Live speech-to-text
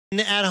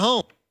at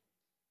home.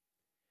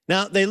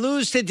 Now, they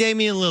lose to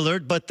Damian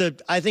Lillard,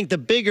 but I think the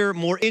bigger,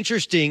 more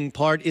interesting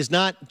part is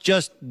not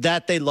just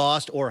that they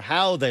lost or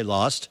how they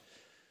lost,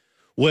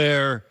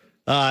 where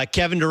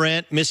Kevin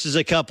Durant misses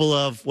a couple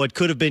of what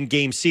could have been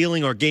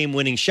game-sealing or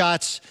game-winning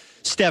shots.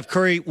 Steph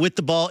Curry with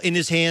the ball in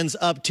his hands,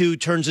 up two,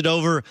 turns it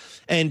over,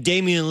 and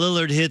Damian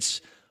Lillard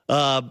hits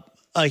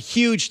a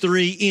huge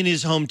three in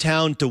his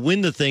hometown to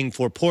win the thing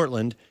for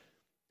Portland.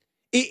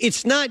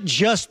 It's not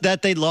just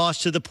that they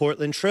lost to the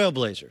Portland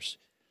Trailblazers.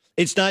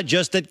 It's not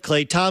just that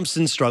Klay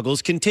Thompson's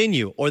struggles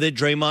continue or that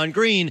Draymond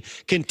Green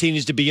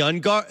continues to be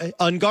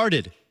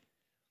unguarded.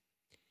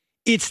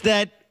 It's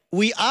that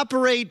we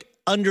operate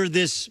under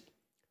this,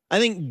 I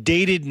think,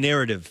 dated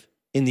narrative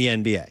in the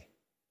NBA,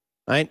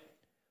 right?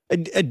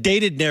 A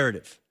dated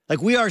narrative.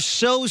 Like, we are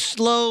so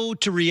slow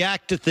to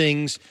react to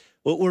things.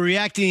 We're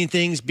reacting to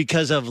things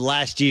because of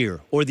last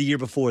year or the year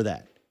before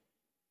that.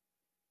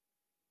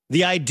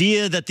 The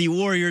idea that the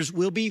Warriors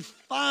will be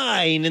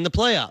fine in the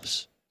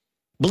playoffs.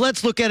 But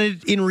let's look at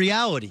it in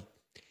reality.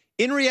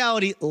 In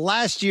reality,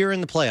 last year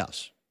in the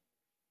playoffs,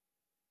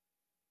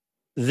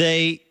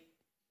 they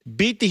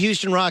beat the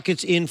Houston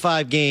Rockets in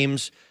 5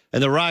 games,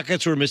 and the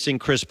Rockets were missing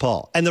Chris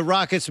Paul. And the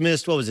Rockets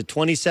missed,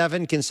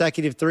 27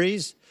 consecutive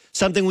threes?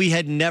 Something we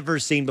had never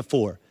seen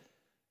before.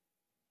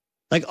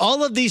 Like,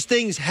 all of these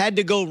things had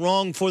to go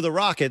wrong for the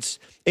Rockets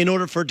in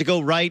order for it to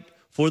go right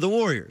for the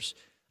Warriors.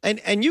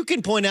 And you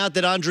can point out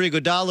that Andre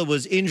Iguodala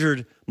was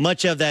injured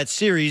much of that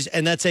series,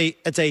 and that's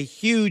a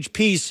huge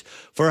piece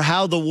for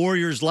how the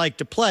Warriors like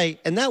to play,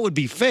 and that would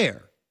be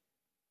fair.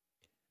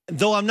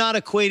 Though I'm not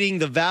equating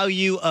the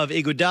value of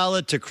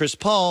Iguodala to Chris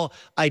Paul,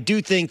 I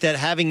do think that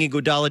having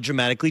Iguodala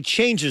dramatically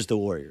changes the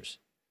Warriors.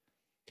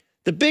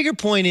 The bigger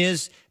point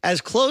is, as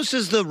close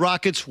as the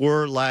Rockets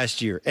were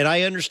last year, and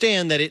I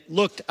understand that it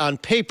looked on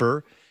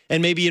paper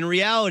and maybe in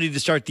reality to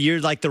start the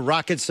year like the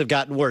Rockets have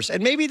gotten worse,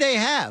 and maybe they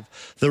have.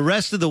 The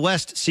rest of the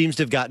West seems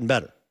to have gotten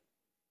better.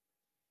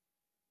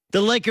 The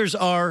Lakers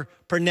are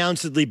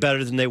pronouncedly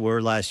better than they were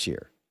last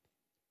year.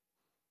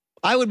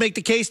 I would make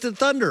the case the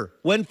Thunder,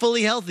 when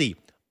fully healthy,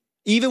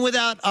 even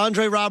without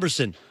Andre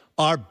Robertson,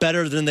 are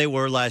better than they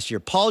were last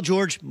year. Paul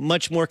George,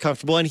 much more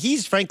comfortable, and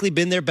he's frankly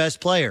been their best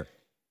player.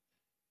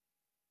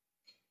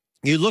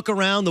 You look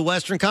around the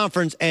Western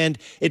Conference, and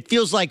it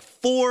feels like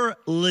 4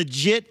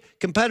 legit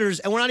competitors,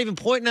 and we're not even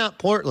pointing out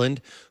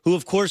Portland, who,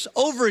 of course,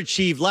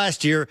 overachieved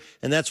last year,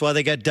 and that's why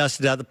they got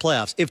dusted out of the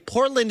playoffs. If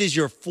Portland is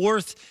your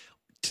 4th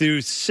to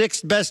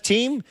 6th best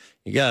team,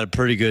 you got a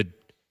pretty good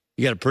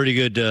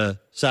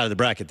side of the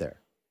bracket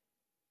there,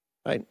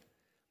 right?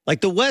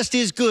 Like, the West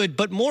is good,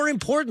 but more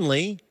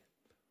importantly,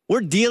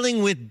 we're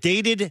dealing with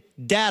dated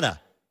data.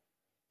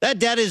 That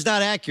data is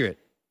not accurate.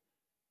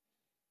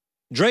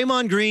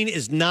 Draymond Green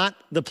is not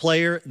the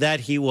player that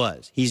he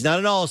was. He's not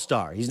an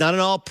all-star. He's not an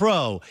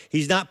all-pro.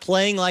 He's not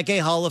playing like a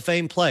Hall of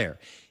Fame player.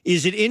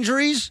 Is it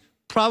injuries?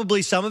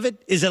 Probably some of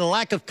it. Is it a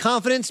lack of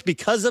confidence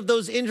because of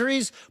those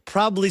injuries?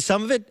 Probably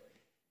some of it.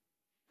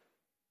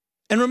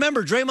 And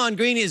remember, Draymond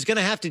Green is going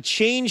to have to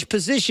change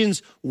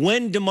positions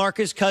when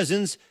DeMarcus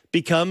Cousins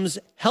becomes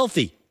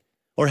healthy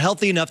or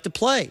healthy enough to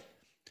play.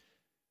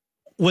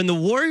 When the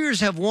Warriors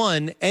have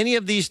won any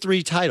of these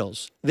 3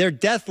 titles, their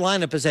death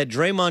lineup has had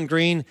Draymond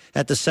Green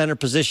at the center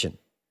position.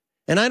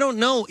 And I don't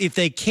know if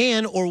they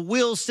can or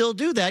will still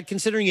do that,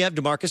 considering you have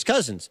DeMarcus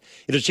Cousins.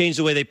 It'll change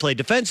the way they play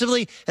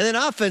defensively, and then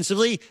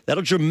offensively,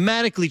 that'll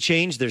dramatically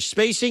change their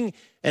spacing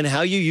and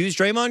how you use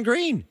Draymond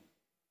Green.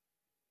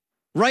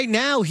 Right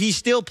now, he's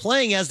still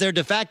playing as their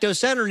de facto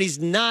center, and he's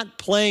not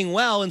playing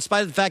well in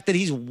spite of the fact that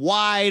he's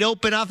wide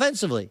open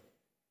offensively.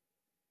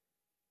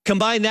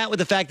 Combine that with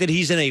the fact that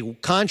he's in a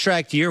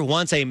contract year,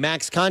 wants a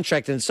max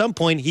contract, and at some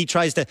point he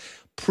tries to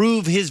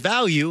prove his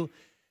value,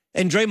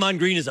 and Draymond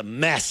Green is a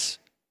mess.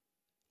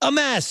 A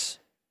mess.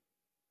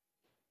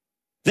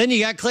 Then you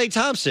got Klay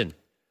Thompson,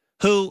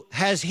 who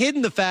has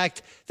hidden the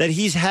fact that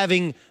he's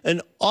having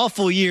an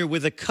awful year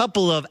with a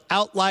couple of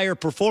outlier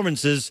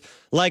performances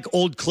like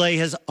old Klay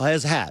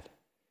has had.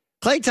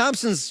 Klay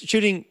Thompson's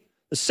shooting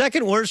the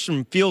 2nd worst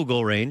from field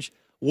goal range,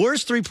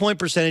 worst 3-point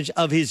percentage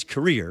of his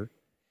career.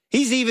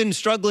 He's even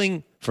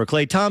struggling, for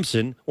Klay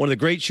Thompson, one of the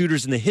great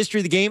shooters in the history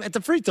of the game, at the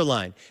free throw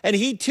line. And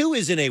he, too,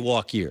 is in a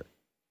walk year.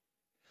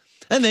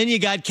 And then you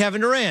got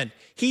Kevin Durant.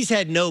 He's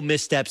had no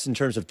missteps in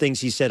terms of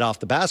things he said off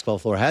the basketball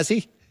floor, has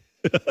he?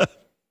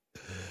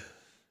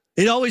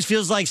 It always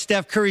feels like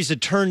Steph Curry's a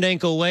turned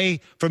ankle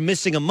away from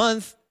missing a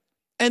month,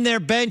 and their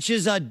bench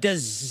is a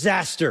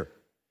disaster.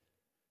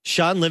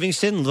 Sean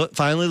Livingston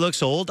finally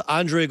looks old.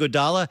 Andre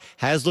Iguodala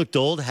has looked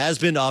old, has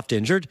been oft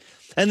injured.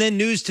 And then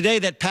news today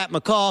that Pat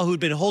McCaw,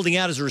 who'd been holding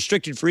out as a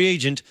restricted free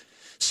agent,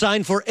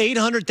 signed for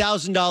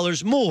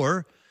 $800,000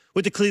 more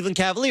with the Cleveland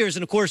Cavaliers.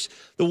 And, of course,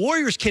 the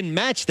Warriors can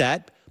match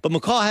that, but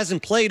McCaw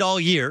hasn't played all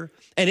year.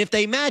 And if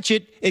they match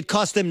it, it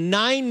costs them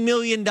 $9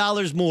 million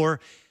more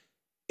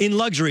in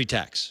luxury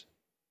tax.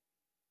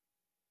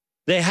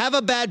 They have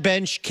a bad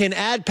bench, can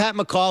add Pat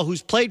McCaw,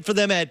 who's played for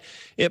them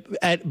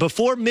at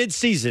before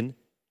midseason,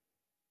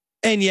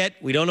 and yet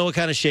we don't know what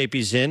kind of shape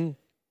he's in.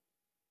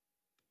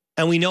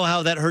 And we know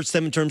how that hurts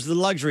them in terms of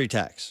the luxury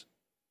tax.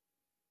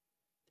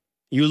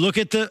 You look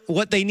at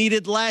what they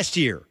needed last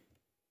year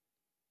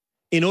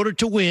in order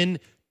to win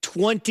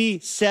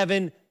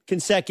 27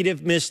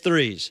 consecutive missed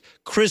threes.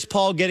 Chris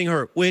Paul getting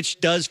hurt,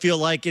 which does feel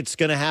like it's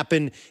going to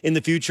happen in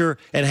the future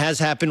and has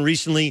happened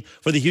recently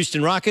for the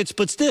Houston Rockets.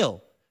 But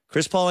still,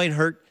 Chris Paul ain't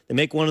hurt. They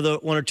make one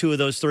or two of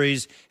those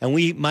threes, and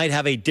we might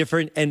have a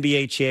different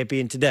NBA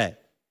champion today.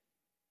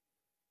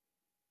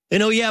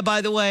 And oh, yeah,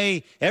 by the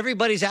way,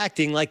 everybody's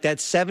acting like that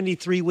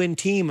 73-win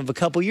team of a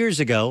couple years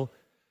ago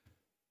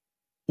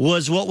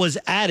was what was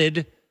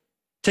added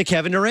to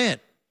Kevin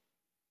Durant.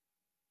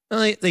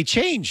 Well, they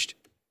changed.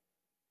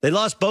 They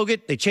lost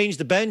Bogut. They changed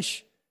the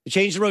bench. They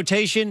changed the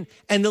rotation.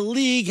 And the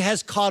league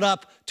has caught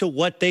up to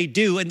what they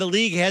do. And the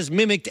league has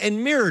mimicked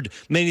and mirrored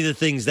many of the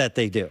things that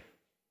they do.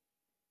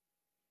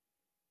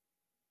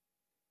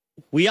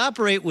 We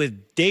operate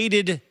with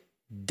dated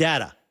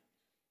data.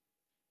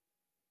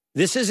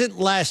 This isn't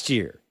last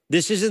year.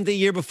 This isn't the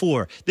year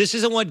before. This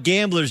isn't what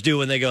gamblers do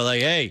when they go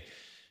like, hey,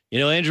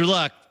 Andrew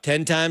Luck,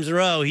 10 times in a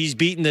row, he's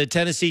beaten the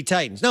Tennessee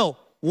Titans. No,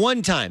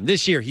 one time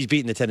this year he's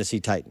beaten the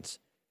Tennessee Titans.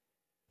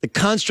 The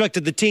construct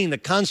of the team, the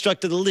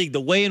construct of the league, the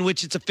way in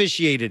which it's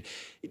officiated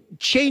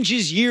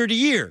changes year to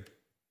year.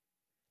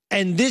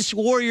 And this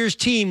Warriors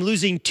team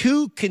losing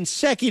 2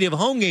 consecutive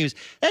home games,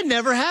 that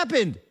never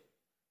happened.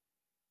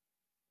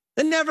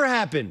 That never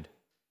happened.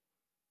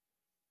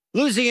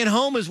 Losing at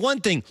home is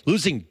one thing.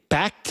 Losing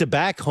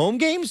back-to-back home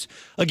games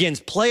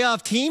against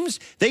playoff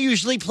teams, they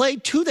usually play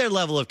to their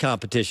level of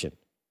competition.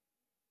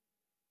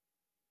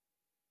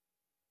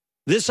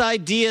 This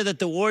idea that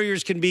the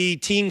Warriors can be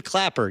team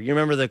clapper. You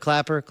remember the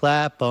clapper?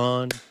 Clap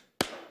on,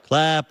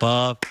 clap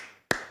off,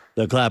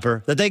 the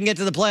clapper. That they can get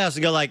to the playoffs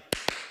and go like,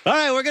 all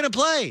right, we're going to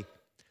play.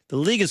 The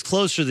league is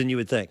closer than you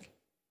would think.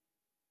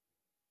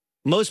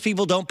 Most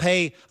people don't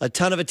pay a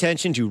ton of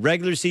attention to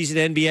regular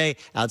season NBA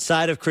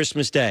outside of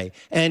Christmas Day.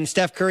 And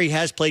Steph Curry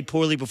has played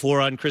poorly before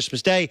on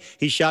Christmas Day.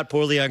 He shot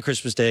poorly on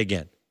Christmas Day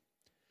again.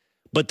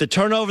 But the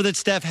turnover that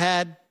Steph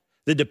had,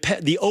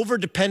 the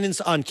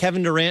over-dependence on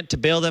Kevin Durant to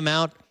bail them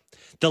out,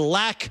 the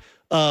lack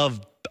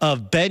of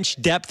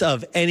bench depth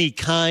of any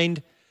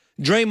kind,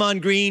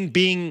 Draymond Green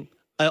being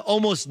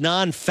almost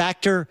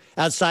non-factor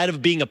outside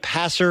of being a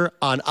passer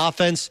on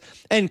offense,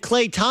 and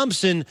Klay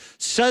Thompson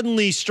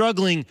suddenly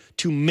struggling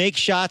to make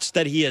shots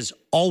that he has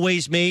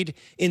always made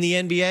in the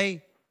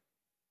NBA.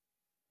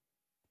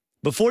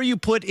 Before you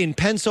put in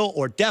pencil,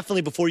 or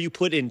definitely before you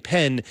put in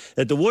pen,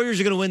 that the Warriors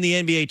are going to win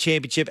the NBA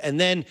championship, and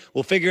then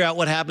we'll figure out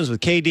what happens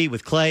with KD,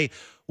 with Klay,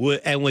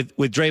 and with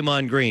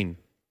Draymond Green.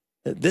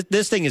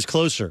 This thing is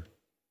closer.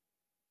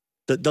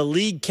 The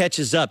league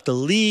catches up. The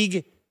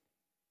league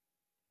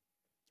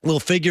will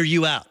figure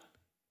you out.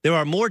 There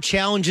are more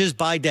challenges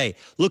by day.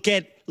 Look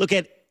at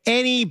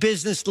any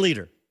business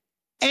leader.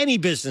 Any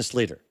business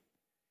leader.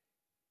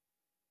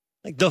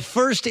 Like the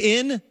first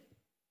in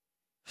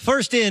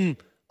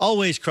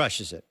always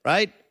crushes it,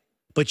 right?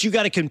 But you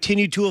got to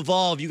continue to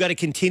evolve. You got to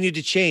continue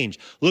to change.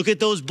 Look at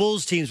those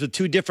Bulls teams with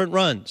 2 different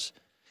runs.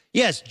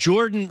 Yes,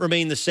 Jordan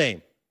remained the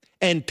same,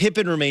 and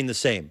Pippen remained the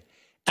same.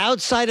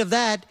 Outside of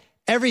that,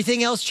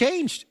 everything else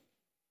changed.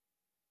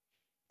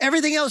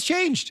 Everything else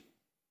changed.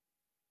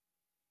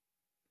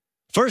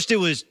 First, it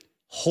was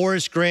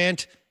Horace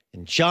Grant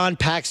and John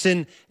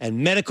Paxson and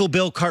Medical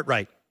Bill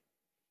Cartwright.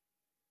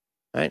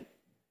 Right?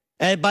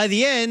 And by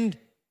the end,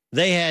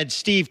 they had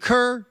Steve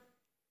Kerr.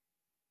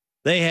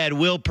 They had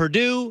Will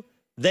Perdue.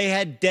 They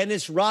had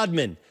Dennis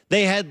Rodman.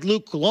 They had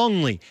Luke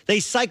Longley. They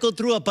cycled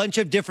through a bunch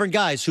of different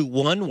guys who,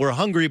 1, were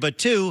hungry, but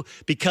 2,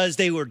 because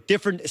they were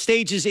different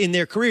stages in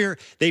their career,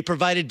 they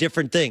provided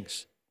different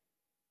things.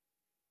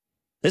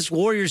 This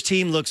Warriors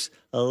team looks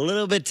a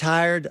little bit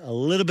tired, a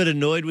little bit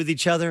annoyed with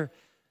each other,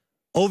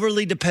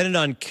 overly dependent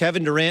on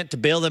Kevin Durant to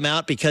bail them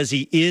out because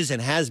he is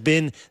and has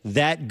been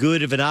that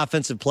good of an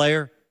offensive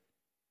player.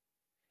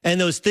 And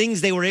those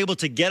things they were able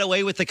to get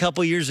away with a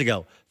couple years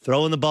ago,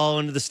 throwing the ball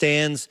into the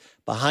stands,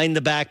 behind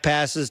the back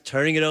passes,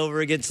 turning it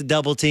over against the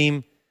double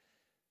team.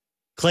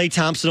 Klay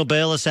Thompson will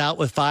bail us out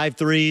with 5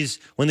 threes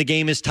when the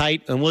game is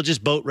tight, and we'll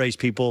just boat race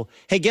people.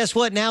 Hey, guess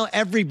what? Now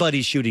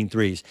everybody's shooting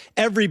threes.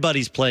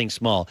 Everybody's playing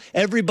small.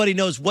 Everybody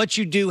knows what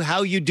you do,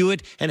 how you do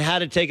it, and how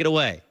to take it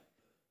away.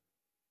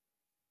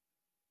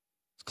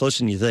 It's closer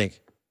than you think.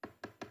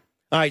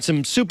 All right,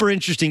 some super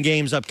interesting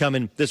games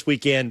upcoming this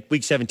weekend,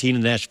 Week 17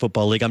 in the National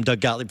Football League. I'm Doug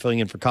Gottlieb filling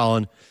in for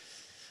Colin.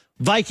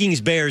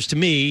 Vikings-Bears, to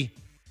me,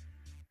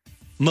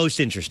 most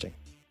interesting,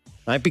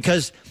 right?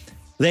 Because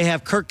they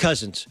have Kirk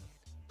Cousins,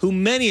 who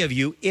many of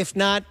you, if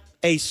not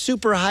a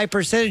super high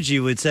percentage,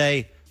 you would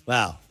say,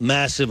 wow,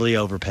 massively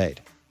overpaid.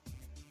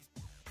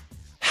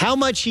 How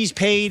much he's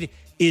paid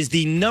is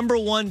the number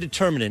one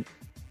determinant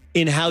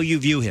in how you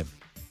view him.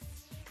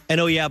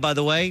 And oh yeah, by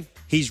the way,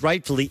 he's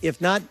rightfully,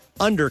 if not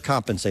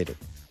undercompensated.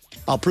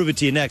 I'll prove it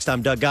to you next.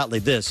 I'm Doug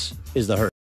Gottlieb. This is The Herd.